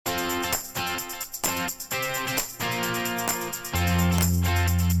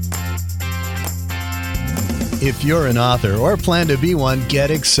If you're an author or plan to be one,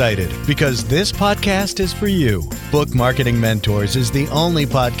 get excited because this podcast is for you. Book Marketing Mentors is the only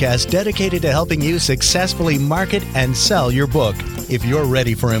podcast dedicated to helping you successfully market and sell your book. If you're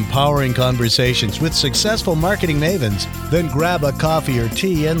ready for empowering conversations with successful marketing mavens, then grab a coffee or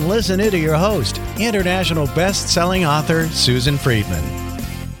tea and listen in to your host, international best-selling author Susan Friedman.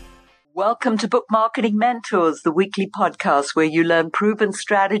 Welcome to Book Marketing Mentors, the weekly podcast where you learn proven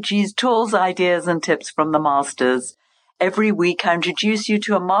strategies, tools, ideas, and tips from the masters. Every week, I introduce you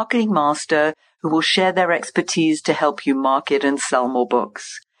to a marketing master who will share their expertise to help you market and sell more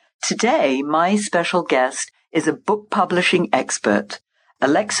books. Today, my special guest is a book publishing expert.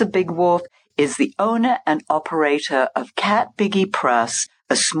 Alexa Bigwarf is the owner and operator of Cat Biggie Press,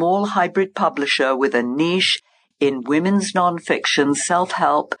 a small hybrid publisher with a niche in women's nonfiction,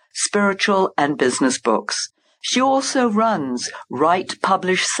 self-help, spiritual, and business books. She also runs Write,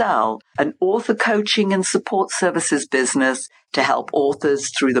 Publish, Sell, an author coaching and support services business to help authors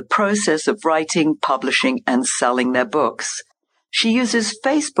through the process of writing, publishing, and selling their books. She uses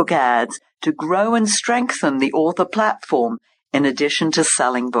Facebook ads to grow and strengthen the author platform in addition to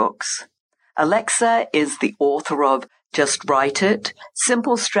selling books. Alexa is the author of Just Write It,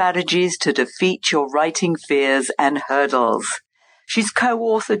 Simple Strategies to Defeat Your Writing Fears and Hurdles. She's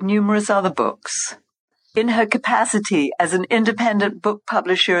co-authored numerous other books. In her capacity as an Independent Book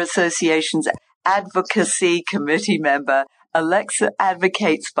Publisher Association's Advocacy Committee member, Alexa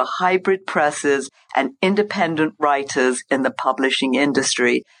advocates for hybrid presses and independent writers in the publishing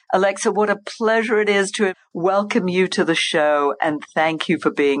industry. Alexa, what a pleasure it is to welcome you to the show, and thank you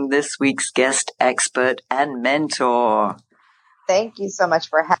for being this week's guest expert and mentor. Thank you so much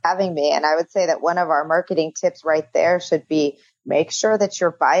for having me. And I would say that one of our marketing tips right there should be make sure that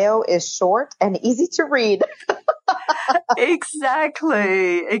your bio is short and easy to read.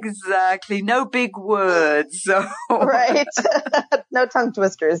 Exactly. No big words. So. Right. No tongue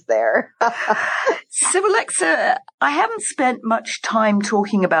twisters there. So, Alexa, I haven't spent much time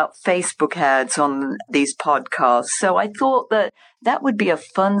talking about Facebook ads on these podcasts, so I thought that would be a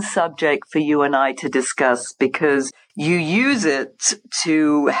fun subject for you and I to discuss because you use it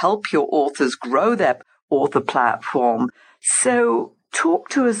to help your authors grow their author platform. So talk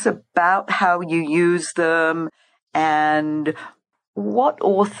to us about how you use them and what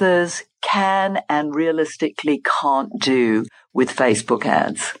authors can and realistically can't do with Facebook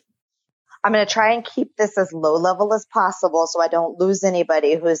ads. I'm going to try and keep this as low level as possible so I don't lose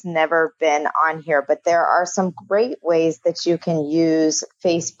anybody who's never been on here. But there are some great ways that you can use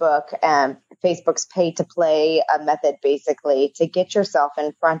Facebook and Facebook's pay to play method, basically, to get yourself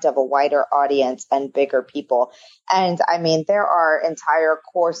in front of a wider audience and bigger people. And I mean, there are entire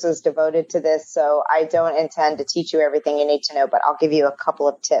courses devoted to this, so I don't intend to teach you everything you need to know, but I'll give you a couple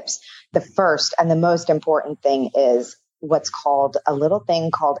of tips. The first and the most important thing is what's called a little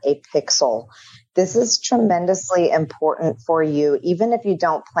thing called a pixel. This is tremendously important for you, even if you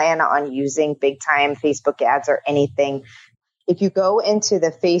don't plan on using big time Facebook ads or anything. If you go into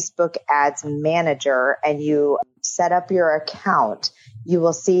the Facebook ads manager and you set up your account, you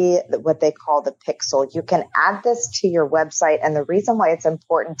will see what they call the pixel. You can add this to your website. And the reason why it's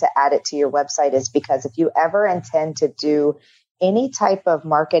important to add it to your website is because if you ever intend to do any type of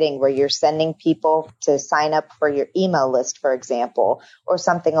marketing where you're sending people to sign up for your email list, for example, or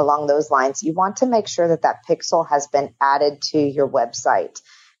something along those lines, you want to make sure that that pixel has been added to your website.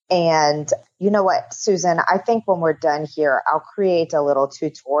 And you know what, Susan, I think when we're done here, I'll create a little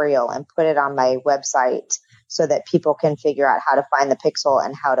tutorial and put it on my website so that people can figure out how to find the pixel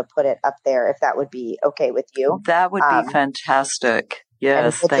and how to put it up there, if that would be okay with you. That would be fantastic.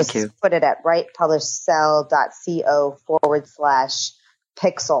 Yes, thank you. Put it at writepublishsell.co/pixel,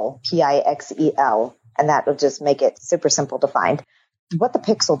 Pixel. And that will just make it super simple to find. What the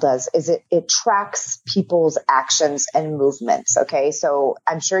pixel does is it tracks people's actions and movements. Okay. So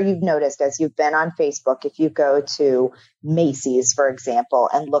I'm sure you've noticed as you've been on Facebook, if you go to Macy's, for example,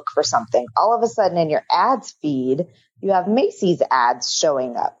 and look for something, all of a sudden in your ads feed, you have Macy's ads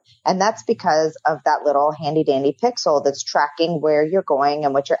showing up. And that's because of that little handy dandy pixel that's tracking where you're going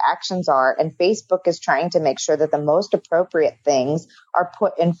and what your actions are. And Facebook is trying to make sure that the most appropriate things are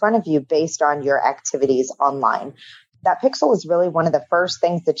put in front of you based on your activities online. That pixel is really one of the first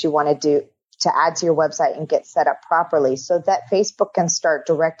things that you want to do to add to your website and get set up properly so that Facebook can start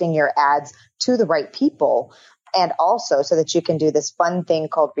directing your ads to the right people. And also so that you can do this fun thing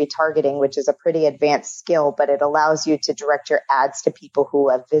called retargeting, which is a pretty advanced skill, but it allows you to direct your ads to people who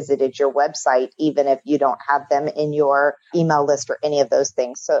have visited your website, even if you don't have them in your email list or any of those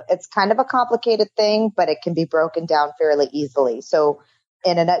things. So it's kind of a complicated thing, but it can be broken down fairly easily. So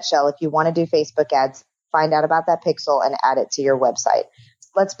in a nutshell, if you want to do Facebook ads, find out about that pixel and add it to your website.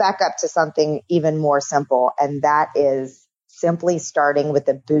 Let's back up to something even more simple, and that is simply starting with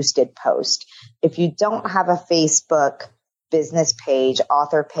a boosted post. If you don't have a Facebook business page,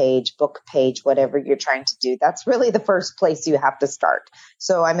 author page, book page, whatever you're trying to do, that's really the first place you have to start.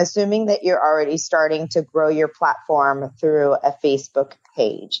 So I'm assuming that you're already starting to grow your platform through a Facebook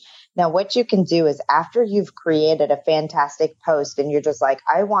page. Now, what you can do is after you've created a fantastic post and you're just like,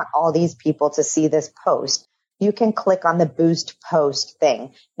 I want all these people to see this post, you can click on the boost post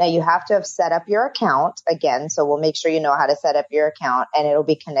thing. Now you have to have set up your account again. So we'll make sure you know how to set up your account, and it'll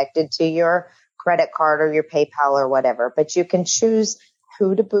be connected to your credit card or your PayPal or whatever, but you can choose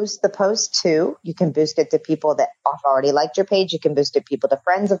who to boost the post to. You can boost it to people that have already liked your page. You can boost it to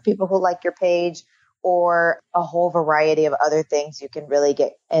friends of people who like your page, or a whole variety of other things. You can really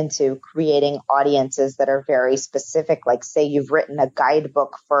get into creating audiences that are very specific. Like say you've written a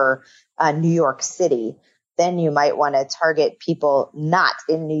guidebook for New York City. Then you might want to target people not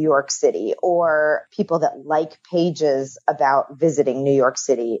in New York City, or people that like pages about visiting New York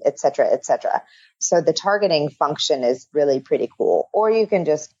City, et cetera, et cetera. So the targeting function is really pretty cool. Or you can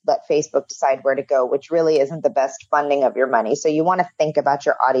just let Facebook decide where to go, which really isn't the best funding of your money. So you want to think about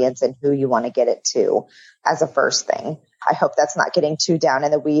your audience and who you want to get it to as a first thing. I hope that's not getting too down in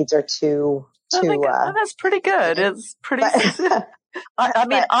the weeds or too. That's pretty good. It's pretty. I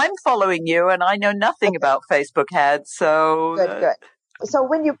mean, I'm following you and I know nothing about Facebook ads. So good. So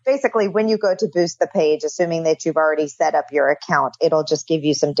when you go to boost the page, assuming that you've already set up your account, it'll just give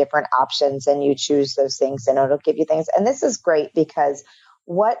you some different options and you choose those things and it'll give you things. And this is great because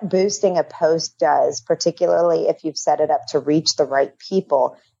what boosting a post does, particularly if you've set it up to reach the right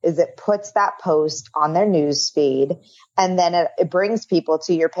people, is it puts that post on their news feed, and then it brings people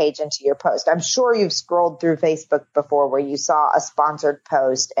to your page and to your post. I'm sure you've scrolled through Facebook before where you saw a sponsored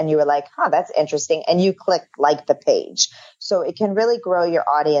post and you were like, that's interesting. And you click like the page. So it can really grow your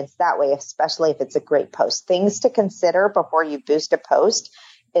audience that way, especially if it's a great post. Things to consider before you boost a post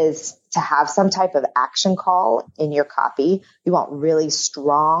is to have some type of action call in your copy. You want really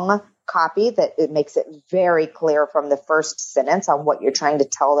strong copy that it makes it very clear from the first sentence on what you're trying to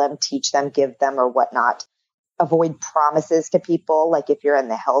tell them, teach them, give them, or whatnot. Avoid promises to people. Like if you're in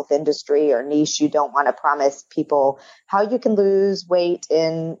the health industry or niche, you don't want to promise people how you can lose weight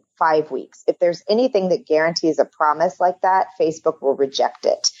in 5 weeks. If there's anything that guarantees a promise like that, Facebook will reject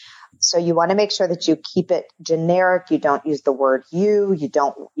it. So you want to make sure that you keep it generic. You don't use the word you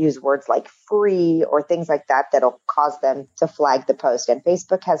don't use words like free or things like that that'll cause them to flag the post. And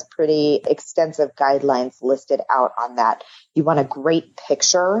Facebook has pretty extensive guidelines listed out on that. You want a great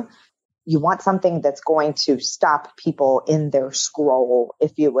picture. You want something that's going to stop people in their scroll,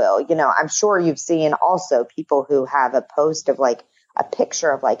 if you will. I'm sure you've seen also people who have a post of like a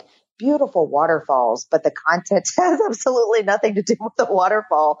picture of like beautiful waterfalls, but the content has absolutely nothing to do with the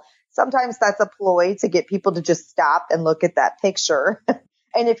waterfall. Sometimes that's a ploy to get people to just stop and look at that picture.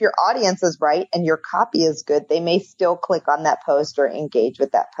 And if your audience is right and your copy is good, they may still click on that post or engage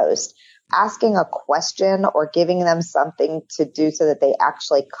with that post. Asking a question or giving them something to do so that they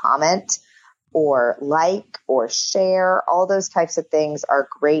actually comment or like or share, all those types of things are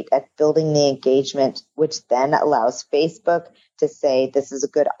great at building the engagement, which then allows Facebook to say, this is a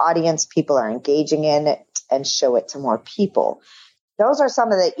good audience, people are engaging in it, and show it to more people. Those are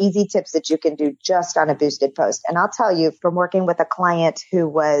some of the easy tips that you can do just on a boosted post. And I'll tell you from working with a client who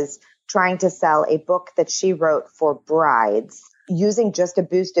was trying to sell a book that she wrote for brides, using just a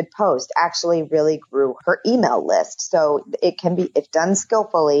boosted post actually really grew her email list. So it can be, if done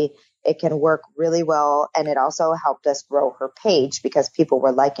skillfully, it can work really well. And it also helped us grow her page because people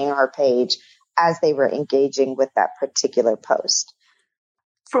were liking her page as they were engaging with that particular post.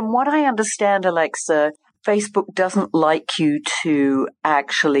 From what I understand, Alexa, Facebook doesn't like you to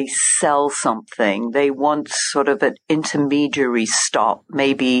actually sell something. They want sort of an intermediary stop,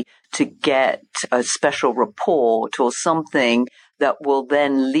 maybe to get a special report or something that will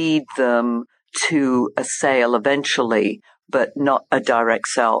then lead them to a sale eventually, but not a direct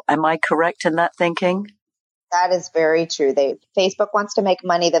sell. Am I correct in that thinking? That is very true. Facebook wants to make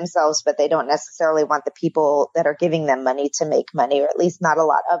money themselves, but they don't necessarily want the people that are giving them money to make money, or at least not a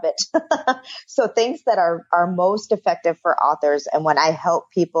lot of it. So things that are most effective for authors, and when I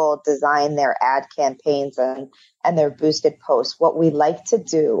help people design their ad campaigns and their boosted posts, what we like to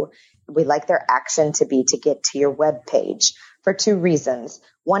do, we like their action to be to get to your web page for two reasons.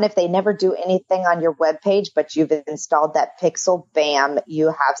 One, if they never do anything on your web page, but you've installed that pixel, bam, you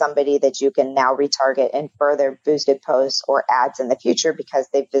have somebody that you can now retarget in further boosted posts or ads in the future because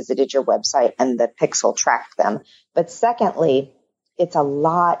they've visited your website and the pixel tracked them. But secondly, it's a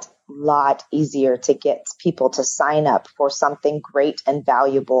lot easier to get people to sign up for something great and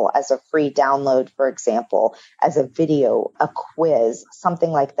valuable as a free download, for example, as a video, a quiz, something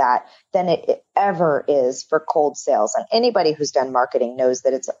like that, than it ever is for cold sales. And anybody who's done marketing knows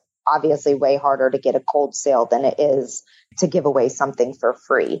that it's obviously way harder to get a cold sale than it is to give away something for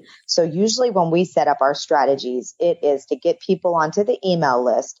free. So usually when we set up our strategies, it is to get people onto the email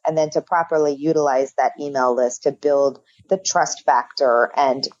list and then to properly utilize that email list to build the trust factor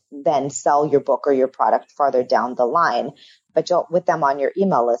and then sell your book or your product farther down the line. But with them on your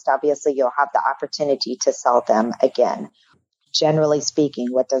email list, obviously you'll have the opportunity to sell them again. Generally speaking,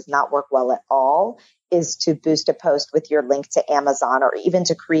 what does not work well at all is to boost a post with your link to Amazon or even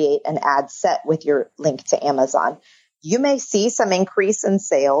to create an ad set with your link to Amazon. You may see some increase in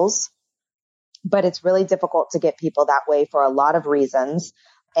sales, but it's really difficult to get people that way for a lot of reasons.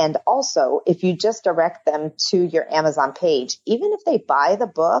 And also, if you just direct them to your Amazon page, even if they buy the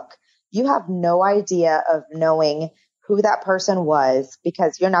book, you have no idea of knowing who that person was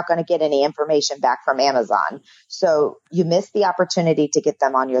because you're not going to get any information back from Amazon. So you miss the opportunity to get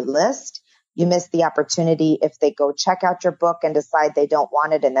them on your list. You miss the opportunity if they go check out your book and decide they don't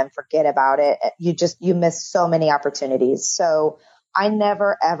want it and then forget about it. You miss so many opportunities. So I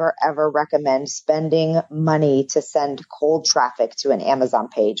never, ever, ever recommend spending money to send cold traffic to an Amazon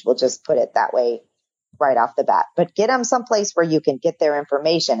page. We'll just put it that way right off the bat. But get them someplace where you can get their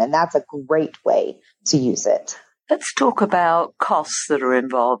information, and that's a great way to use it. Let's talk about costs that are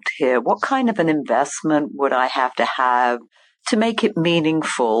involved here. What kind of an investment would I have to make it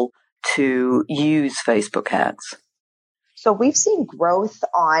meaningful to use Facebook ads? So we've seen growth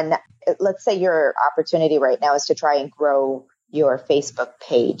on, let's say your opportunity right now is to try and grow your Facebook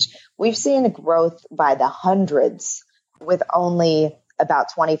page. We've seen growth by the hundreds with only about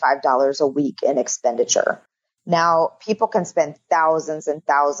 $25 a week in expenditure. Now, people can spend thousands and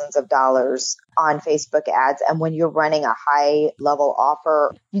thousands of dollars on Facebook ads. And when you're running a high level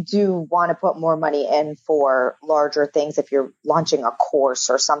offer, you do want to put more money in for larger things if you're launching a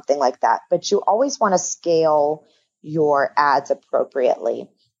course or something like that. But you always want to scale your ads appropriately.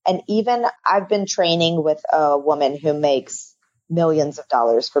 And even I've been training with a woman who makes millions of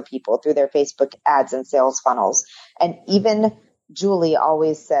dollars for people through their Facebook ads and sales funnels. And even Julie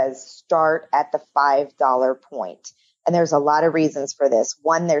always says, start at the $5 point. And there's a lot of reasons for this.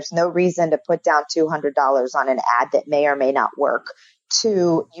 One, there's no reason to put down $200 on an ad that may or may not work.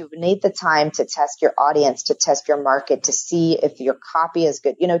 Two, you need the time to test your audience, to test your market, to see if your copy is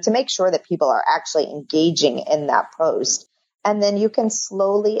good, to make sure that people are actually engaging in that post. And then you can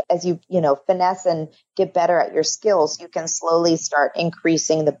slowly, as you finesse and get better at your skills, you can slowly start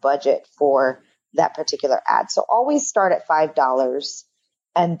increasing the budget for that particular ad. So always start at $5.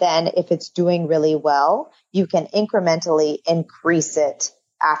 And then if it's doing really well, you can incrementally increase it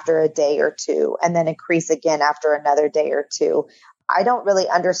after a day or two, and then increase again after another day or two. I don't really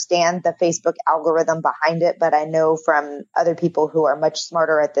understand the Facebook algorithm behind it, but I know from other people who are much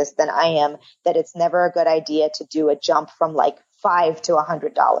smarter at this than I am that it's never a good idea to do a jump from like $5 to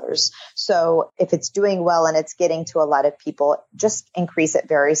 $100. So if it's doing well and it's getting to a lot of people, just increase it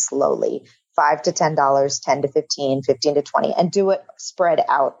very slowly. $5 to $10, 10 to 15, 15 to 20, and do it spread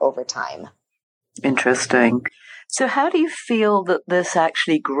out over time. Interesting. So how do you feel that this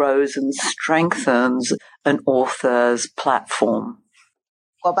actually grows and strengthens an author's platform?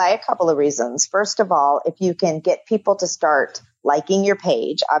 Well, by a couple of reasons. First of all, if you can get people to start liking your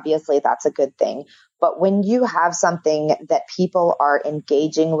page, obviously that's a good thing. But when you have something that people are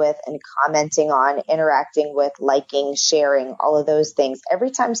engaging with and commenting on, interacting with, liking, sharing, all of those things, every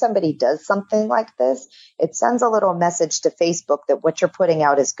time somebody does something like this, it sends a little message to Facebook that what you're putting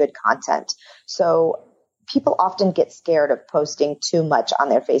out is good content. So people often get scared of posting too much on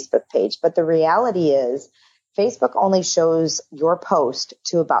their Facebook page. But the reality is Facebook only shows your post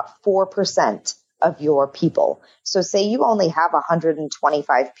to about 4% of your people. So say you only have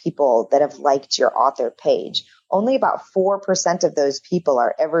 125 people that have liked your author page. Only about 4% of those people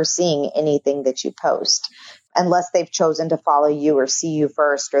are ever seeing anything that you post, unless they've chosen to follow you or see you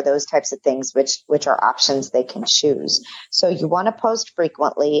first or those types of things, which are options they can choose. So you want to post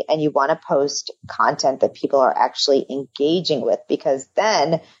frequently and you want to post content that people are actually engaging with, because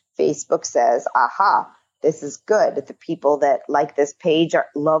then Facebook says, aha, this is good. The people that like this page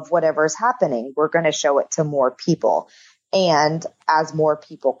love whatever's happening. We're going to show it to more people. And as more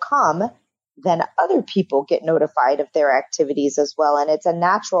people come, then other people get notified of their activities as well. And it's a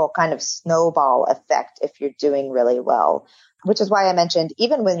natural kind of snowball effect if you're doing really well, which is why I mentioned,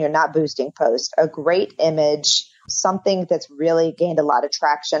 even when you're not boosting posts, a great image, something that's really gained a lot of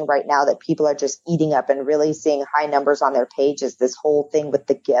traction right now that people are just eating up and really seeing high numbers on their page is this whole thing with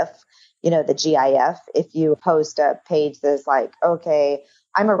the GIF, the GIF. If you post a page that's like, okay,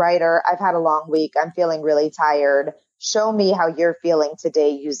 I'm a writer, I've had a long week, I'm feeling really tired, show me how you're feeling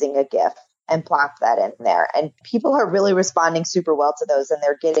today using a GIF, and plop that in there. And people are really responding super well to those, and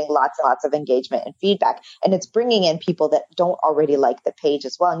they're getting lots and lots of engagement and feedback. And it's bringing in people that don't already like the page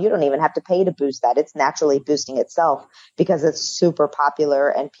as well. And you don't even have to pay to boost that. It's naturally boosting itself because it's super popular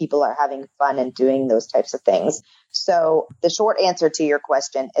and people are having fun and doing those types of things. So the short answer to your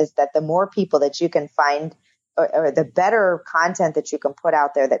question is that the more people that you can find, or the better content that you can put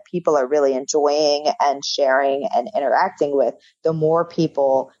out there that people are really enjoying and sharing and interacting with, the more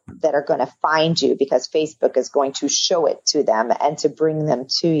people that are going to find you, because Facebook is going to show it to them and to bring them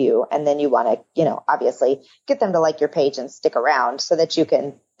to you. And then you want to, obviously get them to like your page and stick around so that you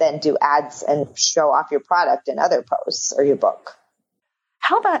can then do ads and show off your product in other posts or your book.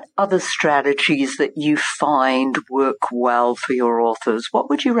 How about other strategies that you find work well for your authors? What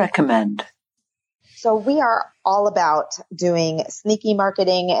would you recommend? So we are all about doing sneaky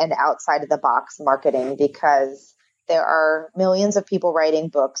marketing and outside of the box marketing, because there are millions of people writing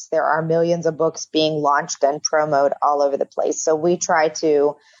books. There are millions of books being launched and promoted all over the place. So we try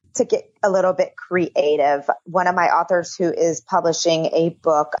to get a little bit creative. One of my authors who is publishing a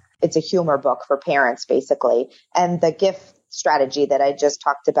book, it's a humor book for parents, basically. And the gift strategy that I just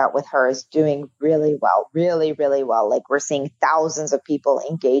talked about with her is doing really well, really, really well. Like, we're seeing thousands of people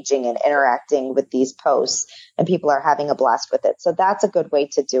engaging and interacting with these posts, and people are having a blast with it. So that's a good way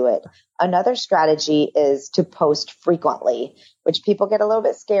to do it. Another strategy is to post frequently, which people get a little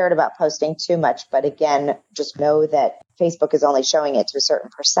bit scared about posting too much. But again, just know that Facebook is only showing it to a certain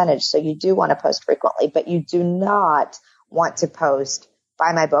percentage. So you do want to post frequently, but you do not want to post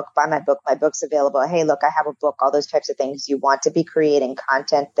buy my book, my book's available. Hey, look, I have a book, all those types of things. You want to be creating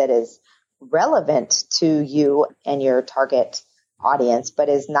content that is relevant to you and your target audience, but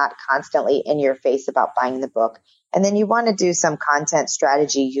is not constantly in your face about buying the book. And then you want to do some content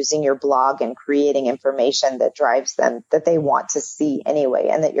strategy using your blog and creating information that drives them, that they want to see anyway,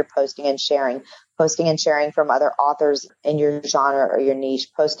 and that you're posting and sharing from other authors in your genre or your niche,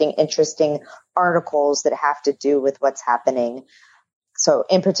 posting interesting articles that have to do with what's happening. So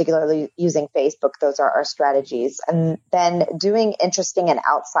in particular, using Facebook, those are our strategies. And then doing interesting and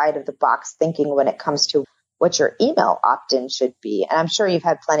outside of the box thinking when it comes to what your email opt-in should be. And I'm sure you've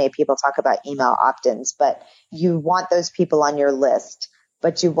had plenty of people talk about email opt-ins, but you want those people on your list,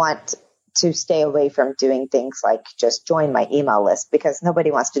 but you want to stay away from doing things like just join my email list, because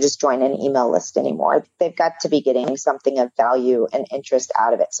nobody wants to just join an email list anymore. They've got to be getting something of value and interest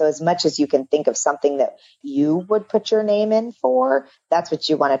out of it. So as much as you can think of something that you would put your name in for, that's what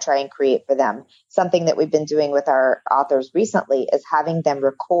you want to try and create for them. Something that we've been doing with our authors recently is having them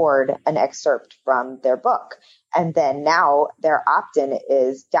record an excerpt from their book. And then now their opt-in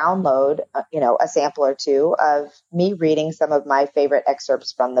is download, a sample or two of me reading some of my favorite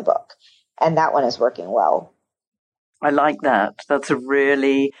excerpts from the book. And that one is working well. I like that. That's a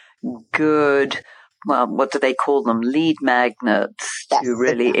really good, what do they call them? Lead magnets. Yes, to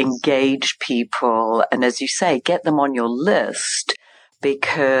really engage people. And as you say, get them on your list,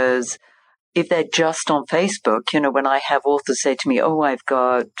 because if they're just on Facebook, when I have authors say to me, oh, I've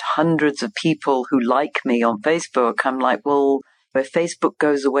got hundreds of people who like me on Facebook, I'm like, well, if Facebook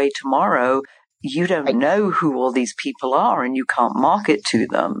goes away tomorrow, you don't know who all these people are and you can't market to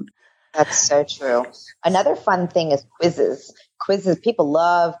them. That's so true. Another fun thing is quizzes. People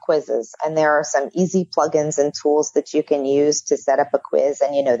love quizzes, and there are some easy plugins and tools that you can use to set up a quiz.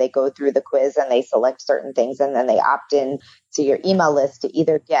 And, they go through the quiz and they select certain things, and then they opt in to your email list to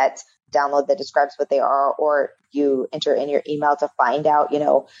either get download that describes what they are, or you enter in your email to find out,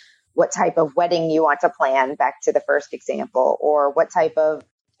 what type of wedding you want to plan, back to the first example, or what type of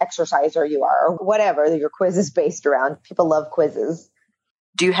exerciser you are, or whatever your quiz is based around. People love quizzes.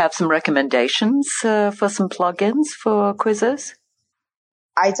 Do you have some recommendations for some plugins for quizzes?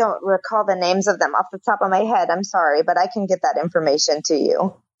 I don't recall the names of them off the top of my head. I'm sorry, but I can get that information to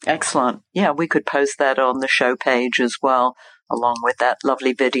you. Excellent. Yeah, we could post that on the show page as well, along with that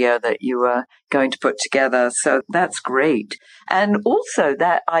lovely video that you are going to put together. So that's great. And also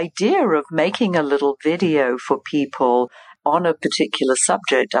that idea of making a little video for people on a particular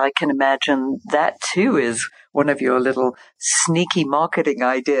subject, I can imagine that too is one of your little sneaky marketing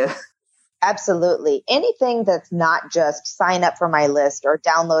ideas. Absolutely. Anything that's not just sign up for my list or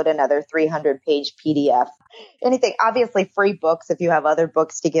download another 300-page PDF. Anything, obviously free books if you have other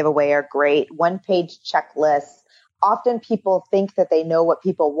books to give away are great. One-page checklists often people think that they know what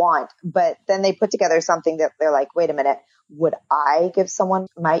people want, but then they put together something that they're like, wait a minute, would I give someone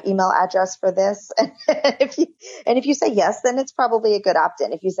my email address for this? And if you say yes, then it's probably a good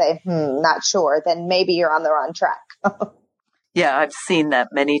opt-in. If you say, not sure, then maybe you're on the wrong track. Yeah, I've seen that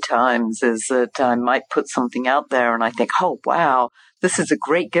many times, is that I might put something out there and I think, oh, wow, this is a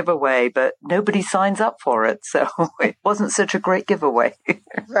great giveaway, but nobody signs up for it. So it wasn't such a great giveaway.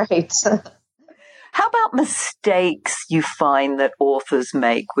 Right. How about mistakes you find that authors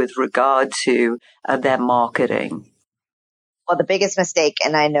make with regard to their marketing? Well, the biggest mistake,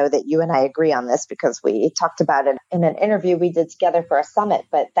 and I know that you and I agree on this because we talked about it in an interview we did together for a summit,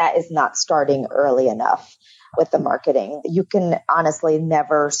 but that is not starting early enough with the marketing. You can honestly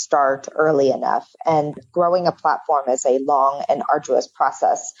never start early enough. And growing a platform is a long and arduous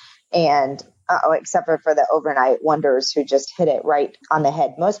process. And except for the overnight wonders who just hit it right on the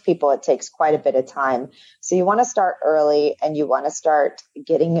head. Most people, it takes quite a bit of time. So you want to start early and you want to start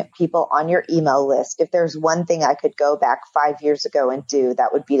getting people on your email list. If there's one thing I could go back 5 years ago and do,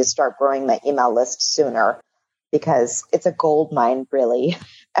 that would be to start growing my email list sooner, because it's a gold mine, really.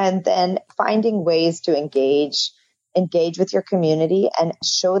 And then finding ways to engage with your community and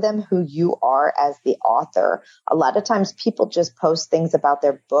show them who you are as the author. A lot of times people just post things about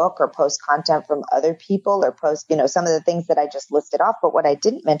their book or post content from other people or post, some of the things that I just listed off. But what I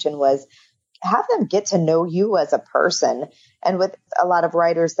didn't mention was have them get to know you as a person. And with a lot of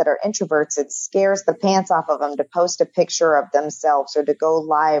writers that are introverts, it scares the pants off of them to post a picture of themselves or to go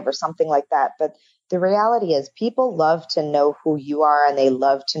live or something like that. But the reality is people love to know who you are and they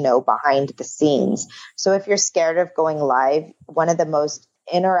love to know behind the scenes. So if you're scared of going live, one of the most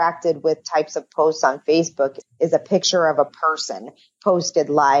interacted with types of posts on Facebook is a picture of a person posted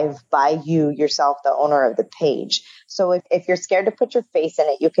live by you yourself, the owner of the page. So if you're scared to put your face in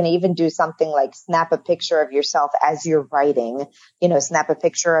it, you can even do something like snap a picture of yourself as you're writing, snap a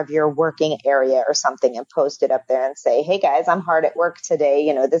picture of your working area or something and post it up there and say, hey guys, I'm hard at work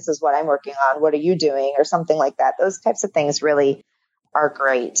today. This is what I'm working on. What are you doing? Or something like that. Those types of things really are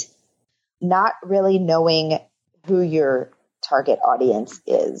great. Not really knowing who your target audience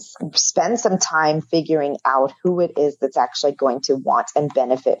is. Spend some time figuring out who it is that's actually going to want and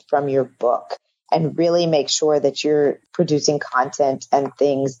benefit from your book, and really make sure that you're producing content and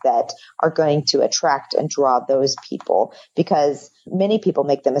things that are going to attract and draw those people, because many people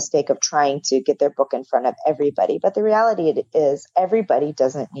make the mistake of trying to get their book in front of everybody. But the reality is everybody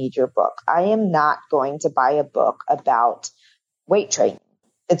doesn't need your book. I am not going to buy a book about weight training.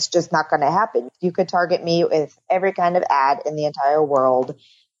 It's just not going to happen. You could target me with every kind of ad in the entire world,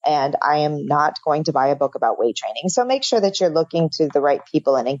 and I am not going to buy a book about weight training. So make sure that you're looking to the right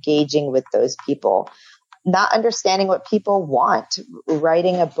people and engaging with those people. Not understanding what people want,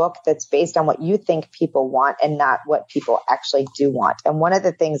 writing a book that's based on what you think people want and not what people actually do want. And one of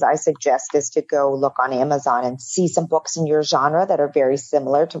the things I suggest is to go look on Amazon and see some books in your genre that are very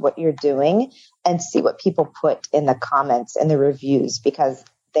similar to what you're doing and see what people put in the comments and the reviews, because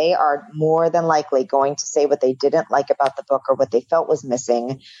they are more than likely going to say what they didn't like about the book or what they felt was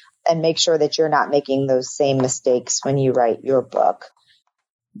missing, and make sure that you're not making those same mistakes when you write your book.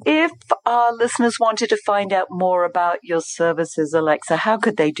 If our listeners wanted to find out more about your services, Alexa, how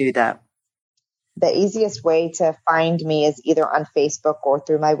could they do that? The easiest way to find me is either on Facebook or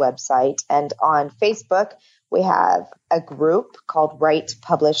through my website. And on Facebook, we have a group called Write,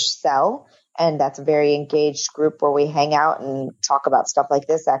 Publish, Sell. And that's a very engaged group where we hang out and talk about stuff like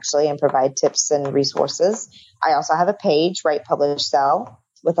this, actually, and provide tips and resources. I also have a page, Write, Publish, Sell,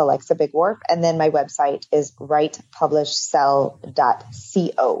 with Alexa Bigwarf. And then my website is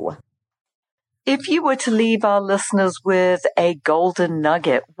writepublishsell.co. If you were to leave our listeners with a golden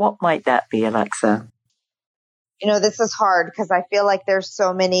nugget, what might that be, Alexa? This is hard because I feel like there's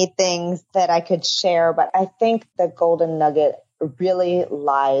so many things that I could share, but I think the golden nugget really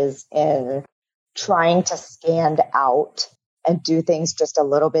lies in trying to stand out and do things just a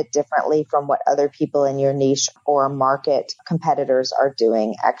little bit differently from what other people in your niche or market competitors are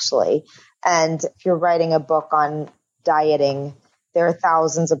doing, actually. And if you're writing a book on dieting, there are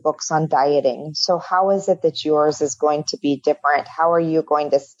thousands of books on dieting. So how is it that yours is going to be different? How are you going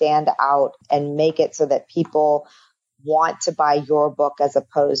to stand out and make it so that people want to buy your book as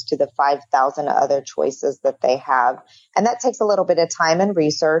opposed to the 5,000 other choices that they have? And that takes a little bit of time and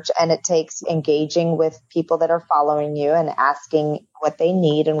research, and it takes engaging with people that are following you and asking what they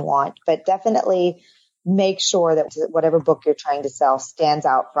need and want. But definitely make sure that whatever book you're trying to sell stands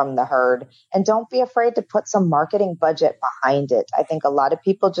out from the herd. And don't be afraid to put some marketing budget behind it. I think a lot of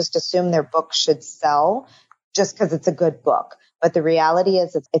people just assume their book should sell just because it's a good book. But the reality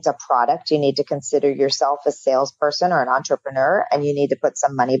is it's a product. You need to consider yourself a salesperson or an entrepreneur, and you need to put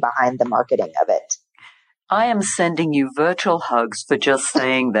some money behind the marketing of it. I am sending you virtual hugs for just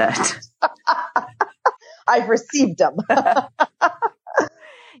saying that. I've received them.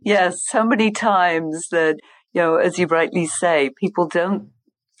 Yes, so many times that, as you rightly say, people don't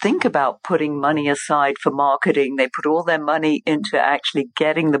think about putting money aside for marketing. They put all their money into actually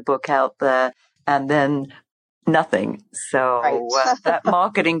getting the book out there and then nothing. So Right. That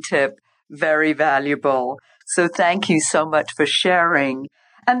marketing tip, very valuable. So thank you so much for sharing.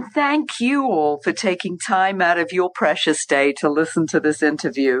 And thank you all for taking time out of your precious day to listen to this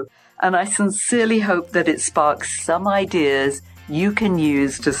interview. And I sincerely hope that it sparks some ideas you can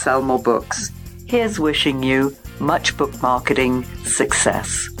use to sell more books. Here's wishing you much book marketing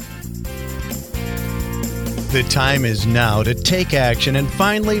success. The time is now to take action and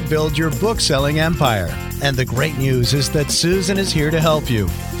finally build your book-selling empire. And the great news is that Susan is here to help you.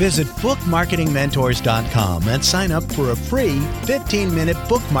 Visit bookmarketingmentors.com and sign up for a free 15-minute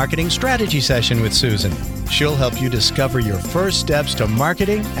book marketing strategy session with Susan. She'll help you discover your first steps to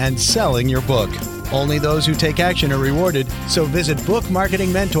marketing and selling your book. Only those who take action are rewarded, so visit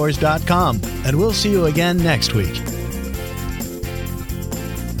bookmarketingmentors.com, and we'll see you again next week.